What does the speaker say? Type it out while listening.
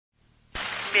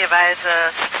Be advised,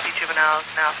 60 juveniles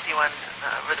now C1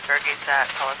 over the barricades at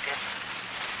Coliseum.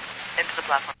 Into the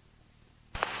platform.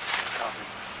 Copy.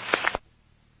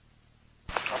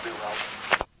 I'll be well.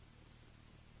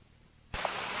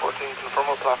 14, confirm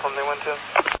what platform they went to?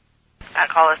 At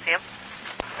Coliseum.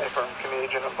 Affirm. Can the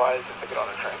agent advise if they get on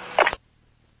a train?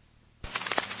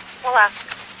 We'll ask.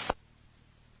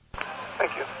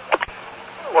 Thank you.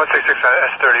 166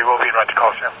 S30 will be en route to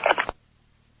Coliseum.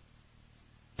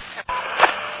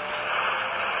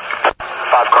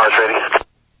 5 cars ready.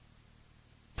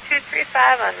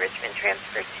 235 on Richmond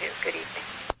Transfer 2. Good evening.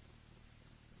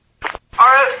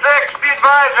 RS6, be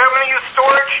advised, I'm going to use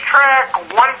storage track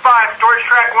 15. Storage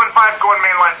track 15 going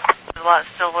mainline. There's a lot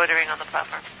still loitering on the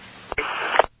platform.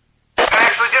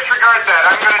 Actually, disregard that.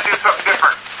 I'm going to do something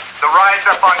different. The rides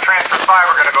up on Transfer 5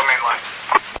 are going to go mainline.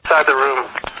 Inside the room.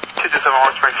 227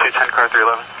 Warm Springs 2, 10 car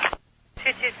 311.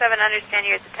 227, understand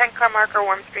you're at the 10 car marker,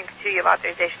 Warm Springs 2. You have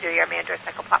authorization to your manager,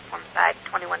 second platform side,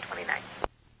 2129.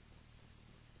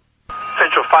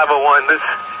 Central 501, this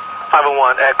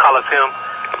 501 at Coliseum.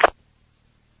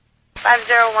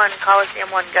 501, Coliseum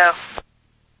 1, go.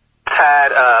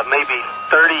 Had maybe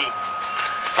 30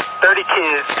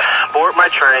 kids board my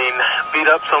train, beat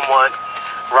up someone,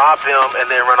 rob them, and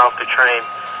then run off the train.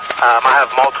 I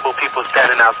have multiple people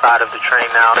standing outside of the train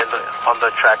now on the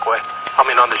trackway.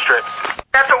 On the strip.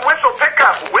 That's a whistle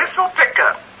pickup. Whistle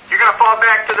pickup. You're going to fall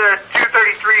back to the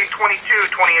 233, 22,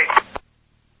 28.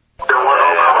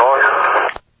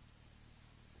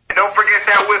 And don't forget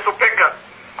that whistle pickup.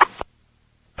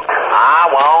 I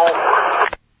won't.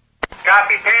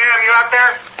 Copy, Pam. You out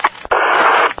there?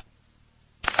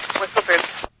 Whistle group.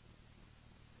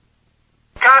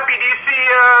 Copy. Do you see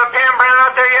Pam Brown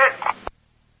out there yet?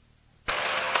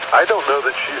 I don't know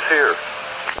that she's here.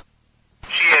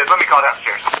 She is. Let me call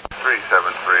downstairs.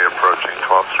 373 approaching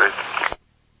 12th Street.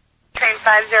 Train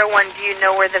 501, do you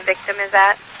know where the victim is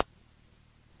at?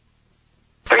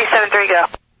 373, go.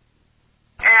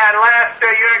 And last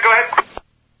unit, go ahead.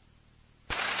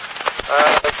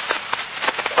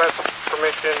 Request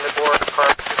permission to board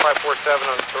car 2547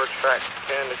 on storage track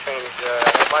 10 to change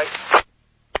headlight.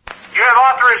 You have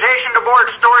authorization to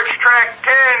board storage track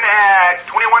 10 at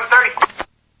 2130.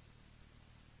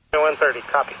 2130,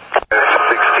 copy.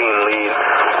 16 lead,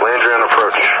 Landry on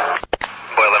approach.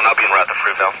 Boyle, I'm not being route to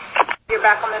Fruitvale. You're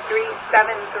back on the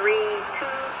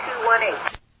 3732218.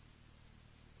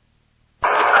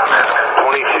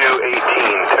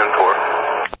 2218,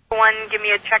 10-4. One, give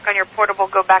me a check on your portable,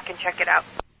 go back and check it out.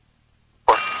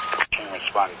 Team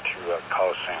responding to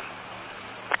Coliseum.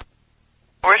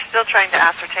 We're still trying to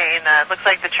ascertain, looks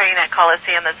like the train at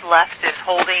Coliseum that's left is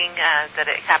holding, that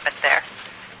it happened there.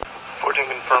 14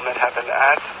 confirm it happened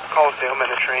at Coliseum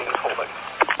and the train is holding.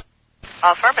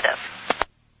 Affirmative.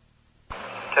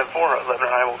 10-4, 11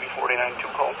 and I will be 49 to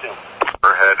Coliseum.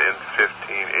 Overhead in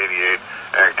 1588,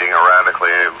 acting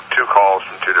erratically. 2 calls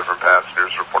from 2 different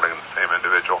passengers reporting the same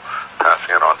individual,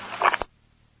 passing it on.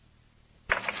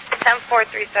 10-4,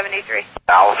 373.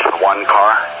 South, 1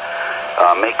 car.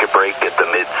 Make a break at the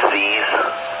mid-seas,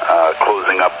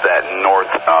 closing up that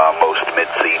northmost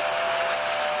mid-sea.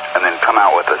 And then come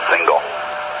out with a single.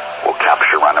 We'll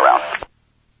capture runaround.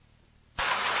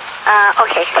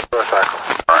 Okay.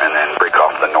 And then break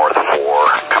off the north 4,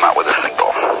 come out with a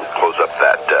single. Close up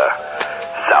that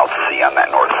south sea on that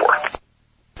north 4.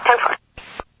 10-4.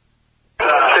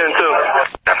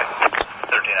 10-2.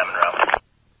 13, I'm in route.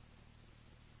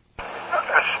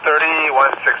 That's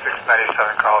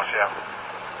 316697 Coliseum.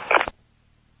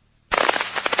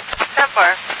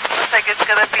 10-4. Looks like it's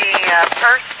going to be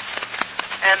Purse,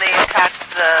 and they attacked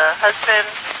the husband.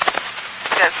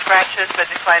 He got scratches but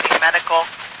declining medical.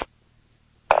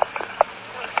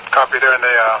 Copy, they're in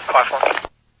the platform.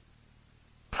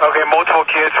 Okay, multiple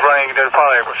kids running. There's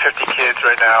probably over 50 kids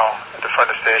right now at the front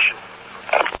of the station.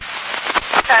 10-4.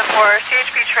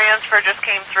 CHP transfer just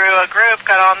came through. A group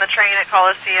got on the train at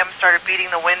Coliseum, started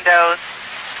beating the windows.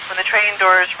 When the train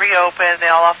doors reopened, they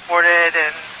all off-boarded,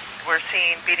 and we're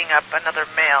seen beating up another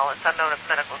male. It's unknown if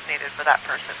medical is needed for that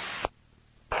person.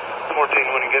 14,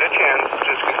 when you get a chance,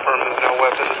 just confirm that no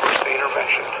weapons were seen or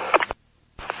mentioned.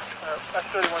 That's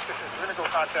 3166. We're going to go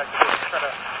contact and try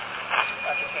to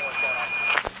ascertain what's going on.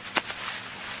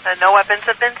 No weapons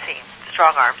have been seen.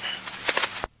 Strong arms.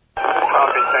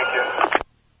 Copy, thank you.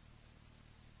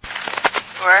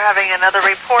 We're having another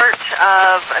report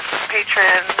of a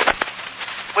patron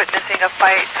witnessing a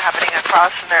fight happening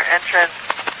across from their entrance.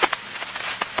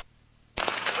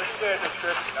 Listen to the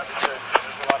description, that'd be good.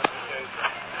 There's a lot of details.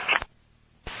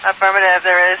 Affirmative.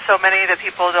 There is so many that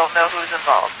people don't know who's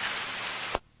involved.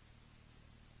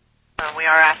 we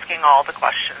are asking all the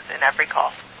questions in every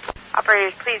call.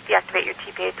 Operators, please deactivate your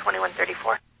TPA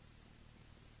 2134.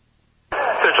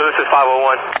 Central, this is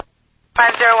 501.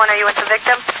 501, are you with the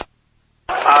victim?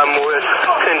 I'm with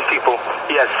 10 people,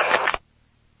 yes.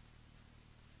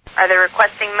 Are they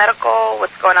requesting medical?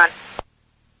 What's going on?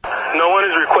 No one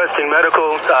is requesting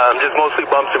medical, just mostly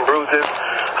bumps and bruises.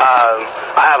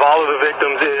 I have all of the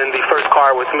victims in the first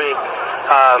car with me.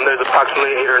 There's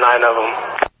approximately 8 or 9 of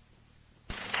them.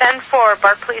 10-4,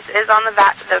 BART Police is on the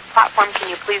platform.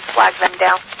 Can you please flag them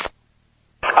down?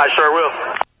 I sure will.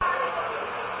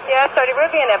 Yeah, 30, we're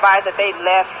being advised that they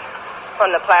left from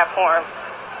the platform,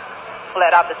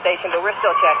 fled out the station, but we're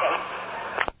still checking.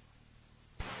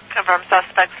 Confirm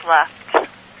suspects left.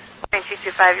 Train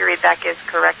 225, your read back is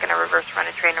correct. Gonna reverse run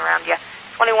a train around you.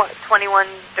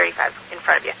 2135 in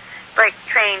front of you. Break,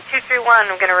 train 231,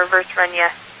 I'm gonna reverse run you.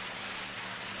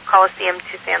 Coliseum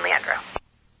to San Leandro.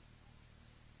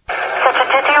 Central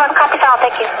 231, copy foul,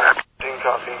 thank you.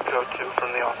 Copy, code 2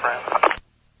 from the off-ramp.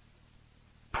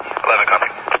 11 copy.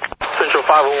 Central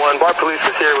 501, BART Police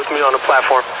is here with me on the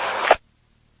platform.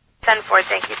 10-4,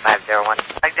 thank you, 501.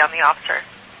 Flag down the officer.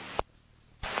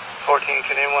 14,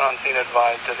 can anyone on scene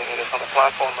advise designate us on the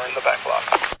platform or in the back lot?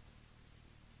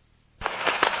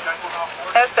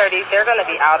 S30, they're going to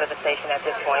be out of the station at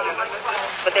this point,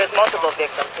 but there's multiple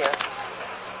victims here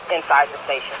inside the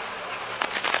station.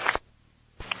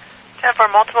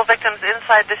 10-4, multiple victims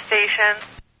inside the station.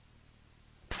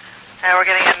 And we're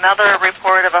getting another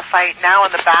report of a fight now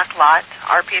in the back lot.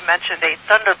 RP mentioned a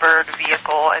Thunderbird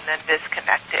vehicle and then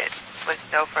disconnected with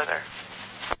no further.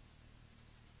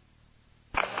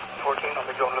 14, I'll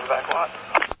be going to the back lot.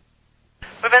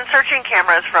 We've been searching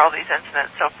cameras for all these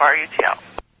incidents so far, UTL. 11,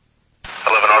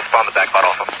 I'll respond to back lot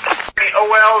also. Any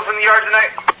OLs in the yard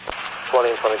tonight? 20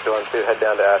 and 22 on 2, head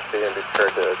down to Ashby and be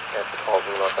prepared to answer calls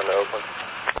in north end of Oakland.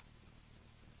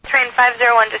 Train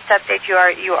 501, just to update you,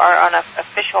 you are on an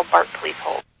official BART Police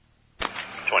hold.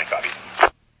 20 copy.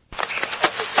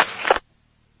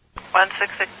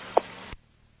 166.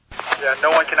 Yeah, no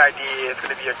one can ID. It's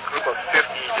going to be a group of 50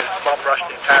 just bum rush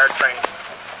the entire train.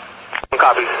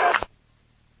 Copy.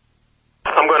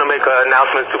 I'm going to make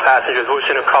announcements to passengers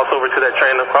wishing to cross over to that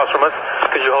train across from us.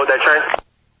 Could you hold that train?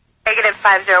 Negative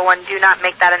 501, do not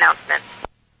make that announcement.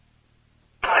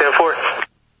 10-4.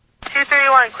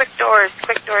 231, quick doors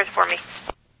for me.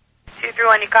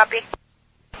 231, you copy?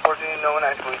 14, no one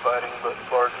actually fighting, but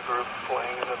large group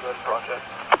fleeing in the red project.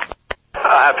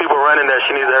 I have people running there.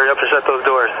 She needs to hurry up and shut those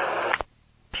doors.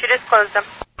 She just closed them.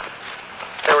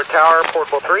 Tower Tower,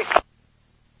 portable 3.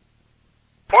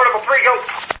 Portable 3, go!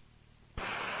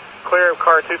 Clear of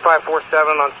car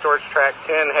 2547 on storage track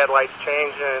 10, headlights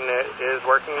changed and it is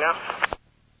working now.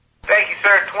 Thank you,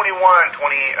 sir.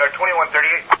 2138.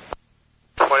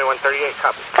 2138,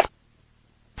 copy.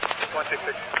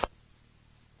 166.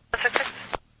 166.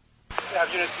 Have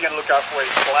units be on the lookout for a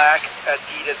black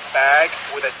Adidas bag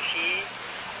with a T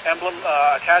emblem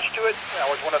attached to it. That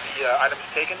was one of the items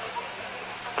taken.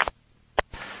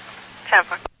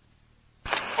 10-4.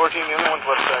 14, the only one's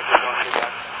left back is on the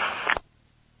back.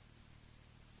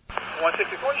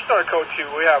 166, when you start code 2,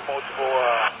 we have multiple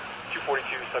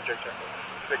 242 subjects there.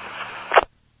 Victims.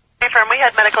 Confirm, we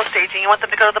had medical staging. You want them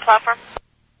to go to the platform?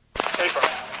 Hey, bro.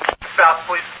 South,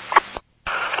 please.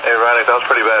 Hey, Ronnie, that was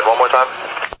pretty bad. One more time.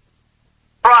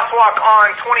 Crosswalk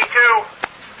on 22,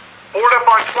 board up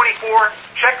on 24,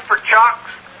 check for chocks,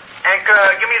 and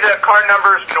give me the car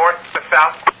numbers north to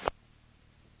south.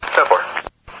 10-4.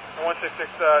 166,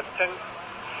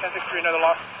 1063, another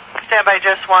loss. Stand by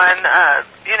just one.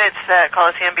 Units at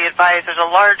Coliseum, be advised, there's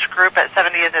a large group at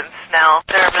 70th and Snell.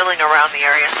 They're milling around the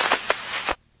area.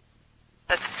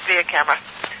 That's via camera.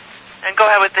 And go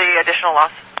ahead with the additional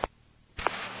loss.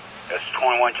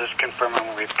 S21, just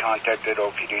confirming we've contacted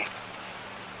OPD.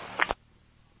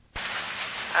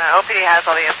 OPD has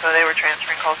all the info. They were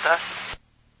transferring calls to us.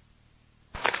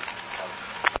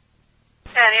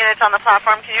 And units on the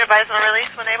platform, can you advise on the release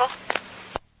when able?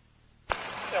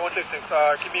 Yeah, 166,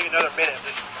 give me another minute,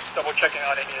 just double checking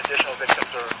on any additional victims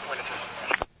or witnesses.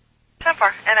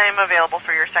 10-4, and I am available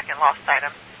for your second lost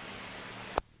item.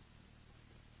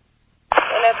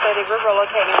 And that's it, we're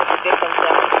relocating the victims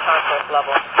down to the conference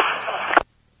level.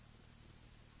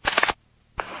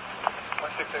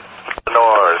 166.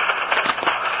 North.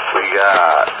 We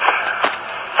got...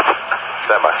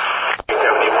 Standby.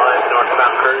 71,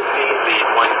 northbound courtesy, lead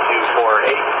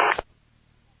 1248.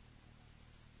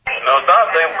 No, stop,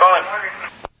 I'm calling.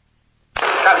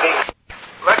 Copy.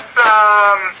 Let's,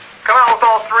 come out with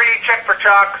all three, check for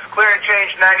chocks, clear and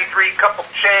change 93, couple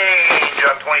change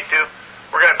on 22.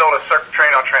 We're gonna build a circuit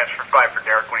train on transfer 5 for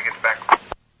Derek when he gets back.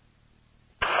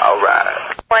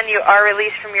 21, you are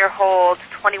released from your hold.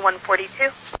 2142.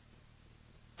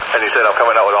 And you said I'm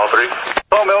coming out with all three?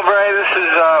 Hello, Millbrae. This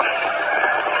is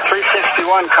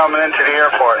 361 coming into the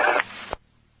airport.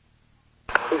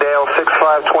 Dale,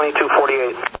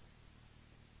 652248.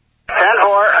 10-4,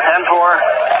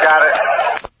 10-4. Got it.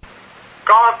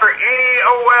 Calling for any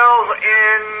OLs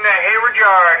in Hayward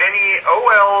Yard. Any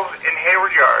OLs in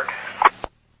Hayward Yard.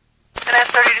 And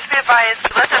S30, just be advised,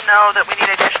 let them know that we need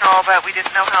additional, but we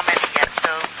didn't know how many yet,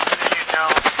 so as soon as you know,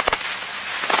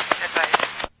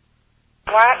 advise.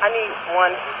 Why? I need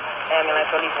one ambulance,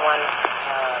 or at least one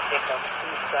victim who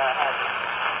has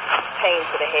pain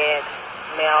to the head,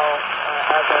 male,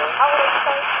 other. How old is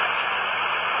he?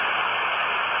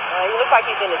 He looks like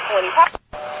he's in his 20s.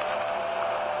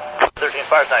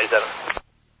 13597.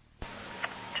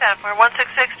 10-4,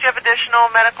 166, do you have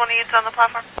additional medical needs on the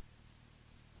platform?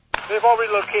 They've all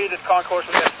relocated at concourse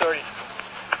with S30.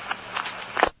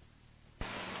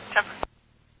 10-4.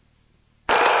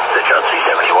 Central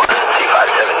 371,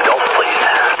 C57 Gulf, please.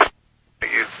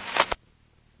 You.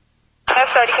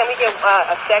 S30, can we get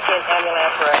a second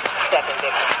ambulance for a second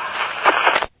victim?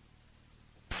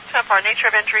 10-4,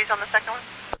 nature of injuries on the second one?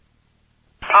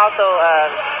 Also,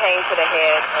 pain to the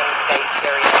head and face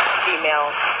area.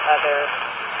 Female, other,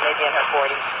 maybe in her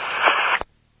 40s.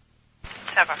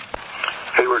 10-4.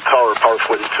 Hayward Tower, Power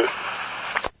 42.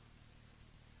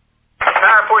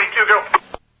 Power 42, go.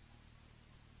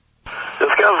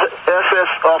 This guy's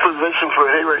SS authorization for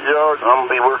Hayward Yard. I'm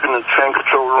going to be working in the train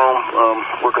control room,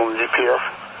 working on the GPS.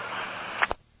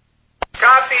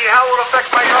 Copy. How will it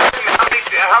affect my yard? And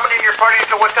how many in your party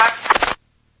until what time?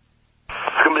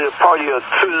 It's going to be a party of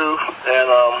 2,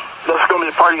 and that's going to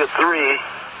be a party of 3,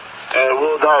 and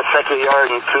we'll not affect the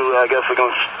yard until, I guess, we're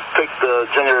going to take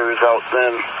the generators out,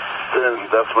 then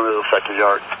that's when it'll affect the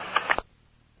yard.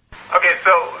 Okay,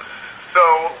 so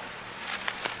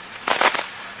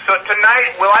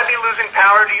tonight, will I be losing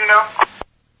power, do you know?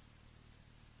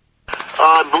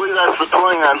 I believe that's the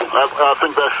plan. I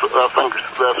think that's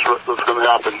what's going to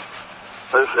happen.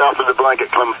 It's after the blanket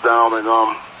comes down, and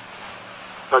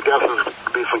I guess there's going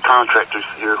to be some contractors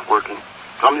here working.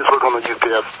 I'm just working on the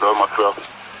UPS myself.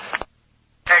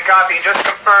 Okay, copy. Just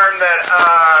confirm that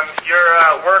your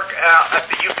work at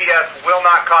the UPS will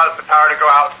not cause the power to go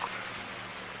out.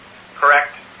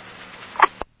 Correct?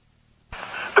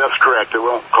 That's correct. It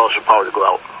won't cause your power to go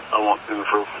out. I won't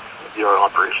improve your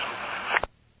operation.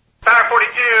 Power 42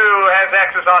 has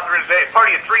access authorization.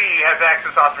 Party of 3 has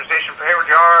access authorization for Hayward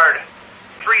Yard.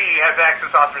 3 has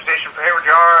access authorization for Hayward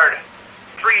Yard.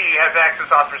 3 has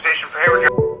access authorization for Hayward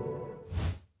Yard.